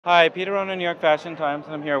Hi, Peter on New York Fashion Times,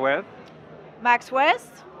 and I'm here with Max West.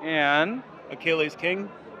 and Achilles King.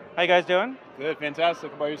 how you guys doing? Good, fantastic.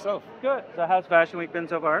 How about yourself? Good. So how's Fashion Week been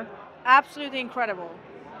so far? Absolutely incredible.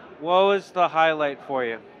 What was the highlight for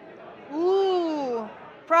you? Ooh,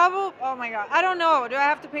 probably. Oh my God, I don't know. Do I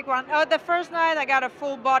have to pick one? Oh, the first night I got a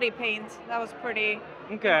full body paint. That was pretty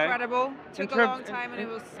Okay. incredible. Took a long time, and it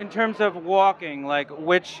was. In terms of walking, like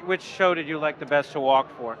which show did you like the best to walk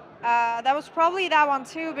for? That was probably that one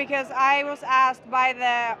too, because I was asked by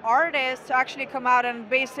the artist to actually come out and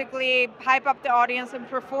basically hype up the audience and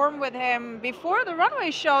perform with him before the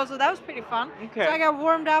runway show. So that was pretty fun. Okay. So I got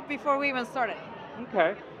warmed up before we even started.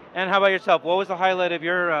 Okay. And how about yourself? What was the highlight of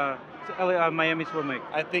your Miami Swim Week?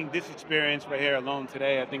 I think this experience right here alone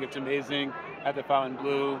today, I think it's amazing at the Fountain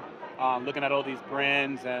Blue, looking at all these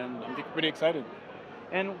brands, and I'm pretty excited.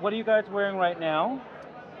 And what are you guys wearing right now?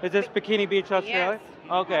 Is this Bikini Beach, Australia? Yes.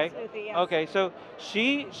 Okay. Absolutely, yes. Okay. So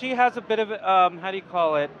she has a bit of how do you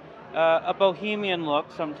call it? A bohemian look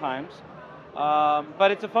sometimes, but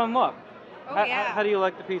it's a fun look. Oh, yeah. How do you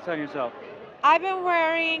like the piece on yourself? I've been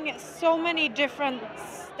wearing so many different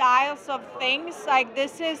styles of things. Like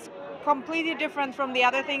this is completely different from the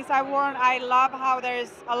other things I've worn. I love how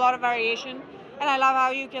there's a lot of variation, and I love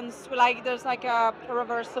how you can like there's like a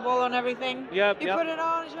reversible on everything. Yep, You yep. put it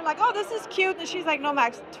on, and you're like, oh, this is cute, and she's like, no,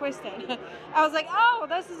 Max, twist it. I was like, oh,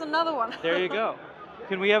 this is another one. There you go.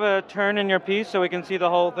 Can we have a turn in your piece so we can see the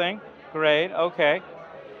whole thing? Great. Okay.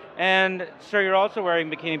 And sir, you're also wearing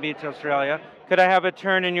Bikini Beach, Australia. Could I have a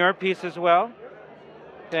turn in your piece as well?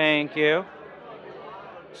 Thank you.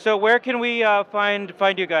 So where can we find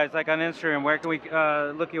you guys? Like on Instagram, where can we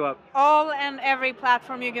look you up? All and every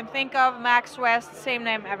platform you can think of, Max West, same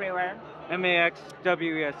name everywhere.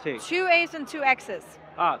 MAXWEST. Two A's and two X's.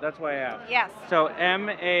 Ah, that's why I asked. Yes. So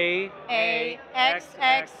MAXX.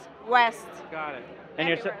 A-X-X West. Got it.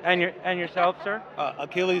 Everywhere. And yourself, sir?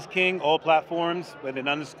 Achilles King, all platforms, with an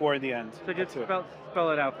underscore in the end. So just That's it.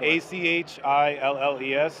 spell it out for us.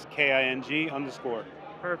 ACHILLESKING_.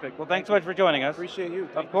 Perfect. Well, thanks so much for joining us. Appreciate you.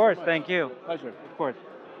 Of course. Thank you. Pleasure. Of course.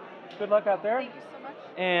 Good luck out there. Thank you so much.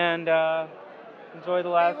 And enjoy the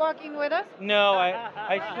Are last. you walking with us? No, I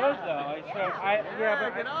should though. I should. Yeah,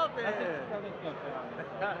 but get out there.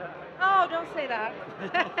 Oh, don't say that.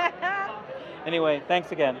 Anyway,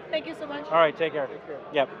 thanks again. Thank you so much. All right, take care.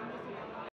 Yep.